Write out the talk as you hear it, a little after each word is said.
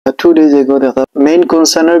2 days ago দেখা main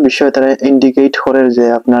কনসার্নের বিষয় তারা ইন্ডিকেট করে যে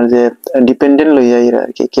আপনার যে ডিপেন্ডেন্ট লইয়া আর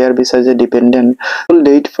কি কেয়ার ভিসা যে dependent full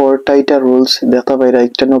date for titre rules দেখা পাইরা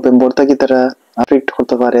 1 নভেম্বর থেকে তারা আপডেট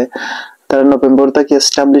করতে পারে তারা নভেম্বর থেকে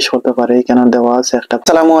এস্টাবলিশ করতে পারে এখানে দেওয়া আছে একটা।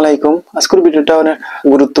 আসসালামু আলাইকুম, আজকের ভিডিওটা অনেক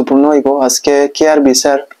গুরুত্বপূর্ণ হইব। আজকে কেয়ার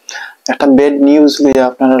ভিসার একটা ব্যাড নিউজ নিয়ে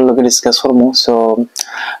আপনারা লগে ডিসকাস করবো। সো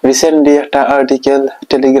রিসেন্টলি একটা আর্টিকেল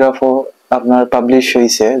টেলিগ্রাফও আপনার পাবলিশ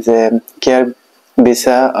হয়েছে যে কেয়ার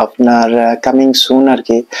ভিসা আপনার কামিং সুন আর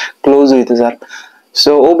কি ক্লোজ হইতে যার।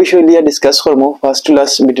 সো ও বিষয় নিয়ে ডিসকাস করবো। ফার্স্ট টু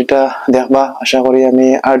লাস্ট ভিডিওটা দেখবা, আশা করি আমি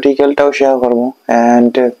আর্টিকেলটাও শেয়ার করবো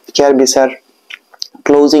এন্ড কেয়ার ভিসার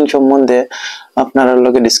ক্লোজিং সম্বন্ধে আপনারা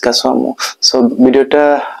লগে ডিসকাস করবো। সো ভিডিওটা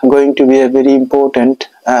going to B a very important.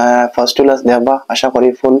 First to last দেখবা, আশা করি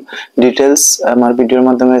ফুল ডিটেলস আমার ভিডিওর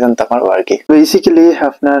মাধ্যমে জানতে পারবো আর কি। বেসিক্যালি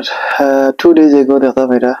আপনার 2 days ago দেখা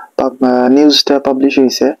মেরা নিউজটা পাবলিশ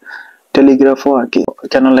হয়েছে টেলিগ্রাফও আর কি।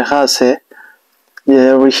 এখানে লেখা আছে যে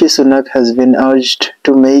Rishi Sunak has been urged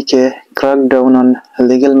to make a crackdown on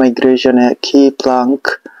illegal migration a key plank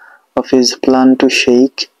of his plan to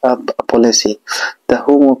shake up policy. The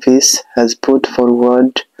Home Office has put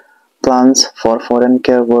forward plans for foreign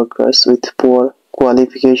care workers with poor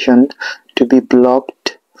qualification to be blocked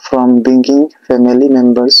from bringing family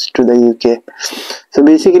members to the UK. So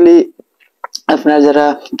basically আপনার যারা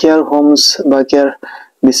care Holmes বা care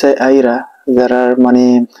বিষয় আইরা যারা মানে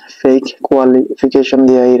fake qualification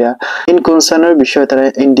দিয়ে আইরা in কনসার্নের বিষয় তারা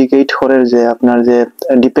indicate করে যে আপনার যে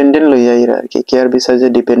ডিপেন্ডেন্ট লইয়া আইরা আর কি কেয়ার বিষয় যে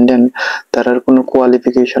ডিপেন্ডেন্ট তার কোনো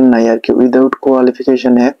কোয়ালিফিকেশন নাই আর কি। উইদাউট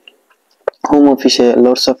কোয়ালিফিকেশনে হোম অফিসে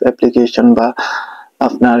লটস অফ অ্যাপ্লিকেশন বা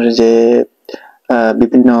আপনার যে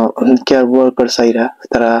বিভিন্ন কেয়ার ওয়ার্কার্স আইরা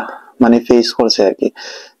তারা মানে ফেস করছে আর কি।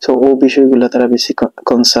 সো ও বিষয়গুলো তারা বেশি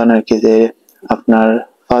কনসার্ন আর কি যে আপনার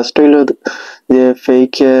ফার্স্ট হইল যে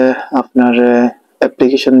ফেক আপনার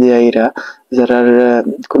অ্যাপ্লিকেশন দিয়ে আইরা যারা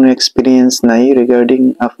কোনো এক্সপিরিয়েন্স নাই রিগার্ডিং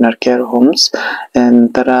আপনার কেয়ার হোমস এন্ড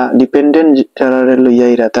তারা ডিপেন্ডেন্ট যারা লইয়া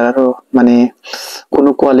আইরা তারারও মানে কোনো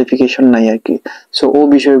কোয়ালিফিকেশন নাই আর কি। সো ও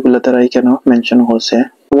বিষয়গুলো তারা এখানে মেনশন করছে।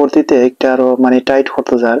 পরবর্তীতে একটা আরো মানে টাইট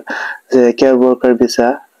হতে যার যে কেয়ার ওয়ার্কার ভিসা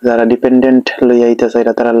যারা ডিপেন্ডেন্ট লইয়া আইতে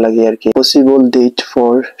চাইরা তারা লাগে আর কি। Possible date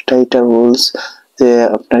for titre rules যে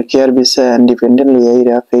আপনার care visa independent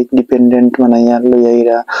লইয়াইরা fake dependent বানাইয়া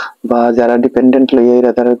লইয়াইরা বা যারা ডিপেন্ডেন্ট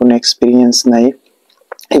লইয়াইরা তারা কোনো এক্সপিরিয়েন্স নাই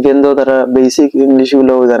ইভেন দো তারা বেসিক ইংলিশ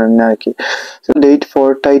গুলোও জানেন না আর কি। ডেট ফর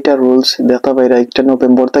টাইটার রুলস দেখা পাইরা 1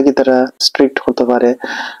 নভেম্বর থেকে তারা স্ট্রিক্ট হতে পারে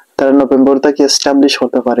তারা নভেম্বর থেকে এস্টাবলিশ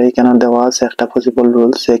হতে পারে এখানে দেওয়া আছে একটা পসিবল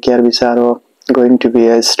রুলস যে কেয়ার ভিসা আরো going to B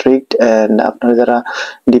strict and আপনার যারা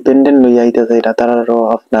ডিপেন্ডেন্ট লইয়াইতে চাইরা তারারও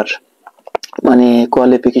আপনার মানে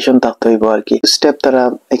কোয়ালিফিকেশন থাকতে হইব আর কি। স্টেপ তারা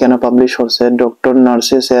এখানে পাবলিশ করছে doctor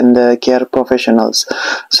nurses and care professionals.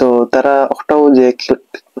 So তারা একটাও যে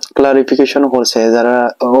ক্লারিফিকেশন করছে যারা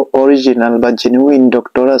অরিজিনাল বা জেনুইন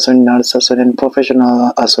ডক্টর আছেন নার্স আছেন এন্ড প্রফেশনাল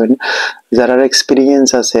আছেন যারা এক্সপিরিয়েন্স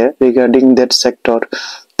আছে রিগার্ডিং দ্যাট সেক্টর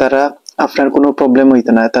তারা আপনার কোনো প্রবলেম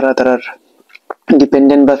হইতে না তারা তারার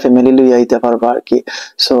ডিপেন্ডেন্ট বা ফ্যামিলি লইয়া আইতে পারবা আর কি।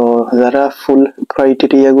 সো যারা ফুল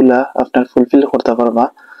ক্রাইটেরিয়া গুলা আপনার ফুলফিল করতে পারবা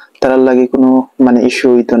তারার লাগে কোনো মানে ইস্যু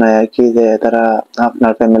হইতো না আর কি যে তারা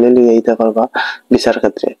আপনার ফ্যামিলি লিয়ে আইতে পারবা ভিসার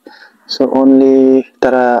ক্ষেত্রে। সো অনলি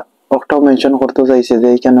তারা একটাও মেনশন করতে চাইছে যে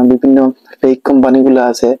এখানে বিভিন্ন ফেক কোম্পানিগুলো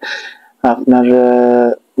আছে আপনার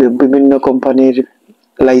বিভিন্ন কোম্পানির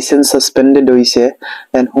লাইসেন্স সাসপেন্ডেড হইছে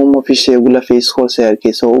এন্ড হোম অফিসে এগুলা ফেস করছে আর কি।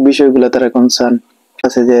 সো ও বিষয়গুলো তারা কনসার্ন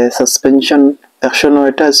আছে যে সাসপেনশন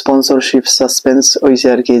 109টা স্পন্সরশিপ সাসপেন্স হইছে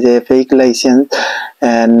আর কি যে fake licence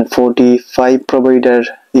and 45 provider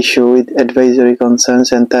issue with advisory concerns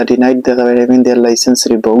and 39 that are having their license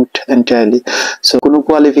revoked entirely. So কোনো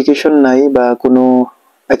qualification নাই বা কোনো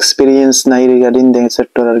এক্সপিরিয়েন্স নাই রিগার্ডিং দ্য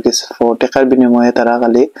সেক্টর আর কি। ফর টাকার বিনিময়ে তারা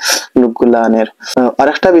খালি লোকগুলা আনের।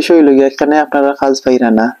 আরেকটা বিষয় হলো এখানে আপনারা কাজ পাইরা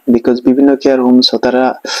না বিকজ বিভিন্ন কেয়ার হোমস তারা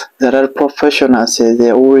যারা প্রফেশন আছে যে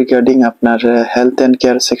ও রিগার্ডিং আপনার হেলথ এন্ড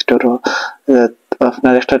কেয়ার সেক্টর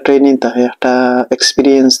আপনার একটা ট্রেনিং থাকে একটা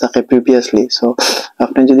এক্সপিরিয়েন্স থাকে প্রিভিয়াসলি। সো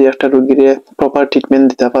আপনি যদি একটা রোগীরে প্রপার ট্রিটমেন্ট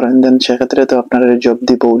দিতে পারেন দেন সেক্ষেত্রে তো আপনার জব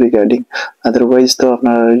দিব রিগার্ডিং, আদারওয়াইজ তো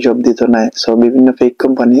আপনার জব দিত না। সো বিভিন্ন ফেক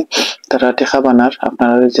কোম্পানি তারা টাকা বানার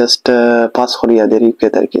আপনার জাস্ট পাস করিয়া দেয়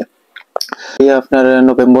রিপেট আর কি। আপনার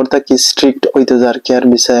নভেম্বর থেকে স্ট্রিক্ট হইতে যার care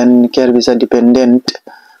visa and care visa dependent.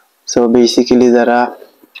 So basically যারা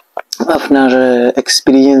আপনার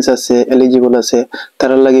এক্সপিরিয়েন্স আছে এলিজিবল আছে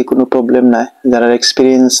তার লাগে কোনো প্রবলেম নাই, যারা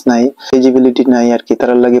এক্সপিরিয়েন্স নাই এলিজিবিলিটি নাই আর কি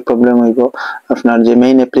তার লাগে প্রবলেম হইব। আপনার যে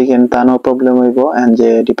মেইন অ্যাপ্লিকেন্ট তারও প্রবলেম হইব এন্ড যে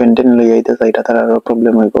ডিপেন্ডেন্ট লই আইতে চাইরা তারও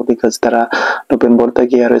প্রবলেম হইব বিকজ তারা নভেম্বর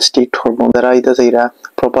থেকে আর স্ট্রিক্ট হবো। যারা আইতে চাইরা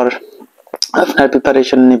প্রপার আপনার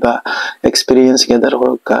প্রিপারেশন নিবা, এক্সপিরিয়েন্স গেদার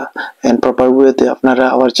করুকা, এন্ড প্রপার ওয়েতে আপনারা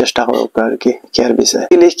হওয়ার চেষ্টা করুকা আর কি care visa.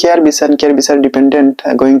 Care visa dependent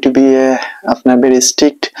going to B আপনার ভেরি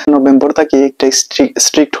স্ট্রিক্ট। নভেম্বর থেকে একটা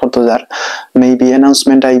স্ট্রিক্ট হতো যার মেবি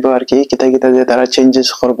অ্যানাউন্সমেন্ট আইব আর কি কিতা কিতা যে তারা চেঞ্জেস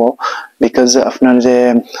করব, বিকজ আপনার যে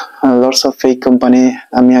লটস অফ ফেক কোম্পানি,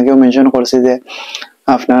 আমি আগেও মেনশন করছি যে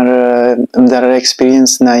আপনার যারা এক্সপিরিয়েন্স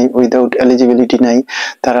নাই, উইদাউট এলিজিবিলিটি নাই,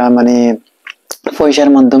 তারা মানে পয়সার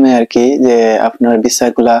মাধ্যমে আর কি যে আপনার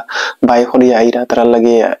ভিসাগুলা বাই করিয়া আইরা তার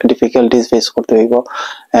লাগে ডিফিকাল্টিজ ফেস করতে হইব।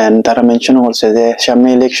 এন্ড তারা মেনশন করছে যে সামনে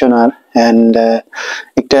ইলেকশন আর এন্ড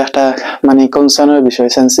একটা মানে কনসার্নের বিষয়,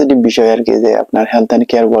 সেন্সিটিভ বিষয় আর কি, যে আপনার health and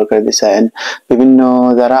care worker visa. And বিভিন্ন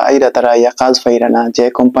যারা আইরা তারা ইয়া কাজ পাইরা না, যে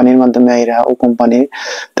কোম্পানির মাধ্যমে আইরা ও কোম্পানির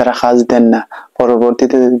তারা কাজ দেন না,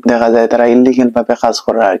 পরবর্তীতে দেখা যায় তারা ইলিগাল ভাবে কাজ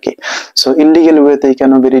করে আর কি। সো ইলিগাল ওয়েতে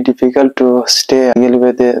কেন very difficult to stay. Illegal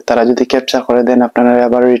ওয়েতে তারা যদি ক্যাপচার করে দেন আপনারা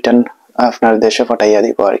আবার রিটার্ন আপনার দেশে পাঠাইয়া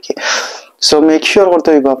দিব আর কি। সো মেক শিওর করতে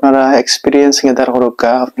হইব আপনারা এক্সপিরিয়েন্স গেদার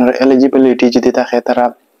করুকা, আপনার এলিজিবিলিটি যদি থাকে তারা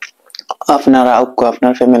আপনারা আউকা,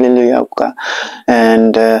 আপনার ফ্যামিলি লইয়া আউকা।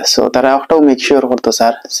 এন্ড সো তারা একটাও মেক শিওর করতো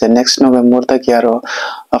স্যার যে নেক্সট নভেম্বর থেকে আরো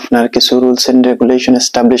আপনার কিছু রুলস এন্ড রেগুলেশন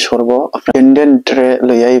এস্টাবলিশ করবো, আপনার ডিপেন্ডেন্ট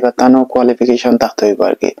লইয়া বা তানো কোয়ালিফিকেশন থাকতে হইব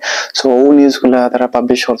আর কি। সো ও নিউজ গুলা তারা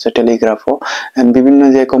পাবলিশ করছে টেলিগ্রাফও। এন্ড বিভিন্ন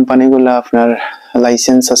যে কোম্পানি গুলা আপনার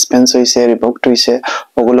লাইসেন্স সাসপেন্স হয়েছে, রিভোকড হয়েছে,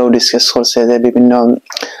 ওগুলোও ডিসকাস করছে যে বিভিন্ন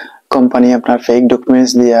কোম্পানি আপনার ফেক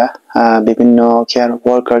ডকুমেন্টস দিয়া বিভিন্ন কেয়ার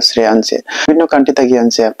ওয়ার্কার্স রে আনছে, বিভিন্ন কান্ট্রি থেকে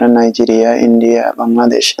আনছে, আপনার Nigeria, India,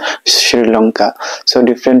 Bangladesh, Sri Lanka. So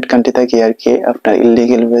different country থেকে আর কি আপনার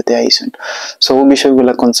ইলিগেল ওয়েতে আইছেন। সো ও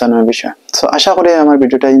বিষয়গুলো কনসার্নের বিষয়। সো আশা করি আমার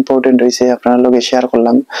ভিডিওটা ইম্পর্টেন্ট হয়েছে, আপনার লগে শেয়ার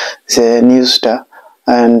করলাম যে নিউজটা।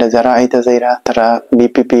 এন্ড যারা আইতে যাইরা তারা বি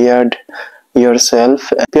প্রিপেয়ার্ড yourself,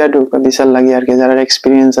 প্রিপেয়ার্ড ভিসার লাগে আর কি, যারা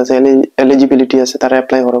এক্সপিরিয়েন্স আছে, এলিজিবিলিটি আছে, তারা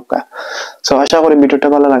অ্যাপ্লাই করুক। সো আশা করি ভিডিওটা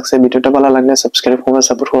ভালো লাগছে। ভিডিওটা ভালো লাগলে সাবস্ক্রাইব করবা,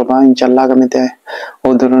 সাপোর্ট করবা। ইনশাআল্লাহ আগামীতে ও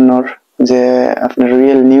ধরনের যে আপনার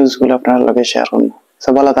রিয়েল নিউজ গুলো আপনার লগে শেয়ার করবো। সো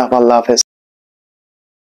ভালো থাকবা, আল্লাহ হাফেজ।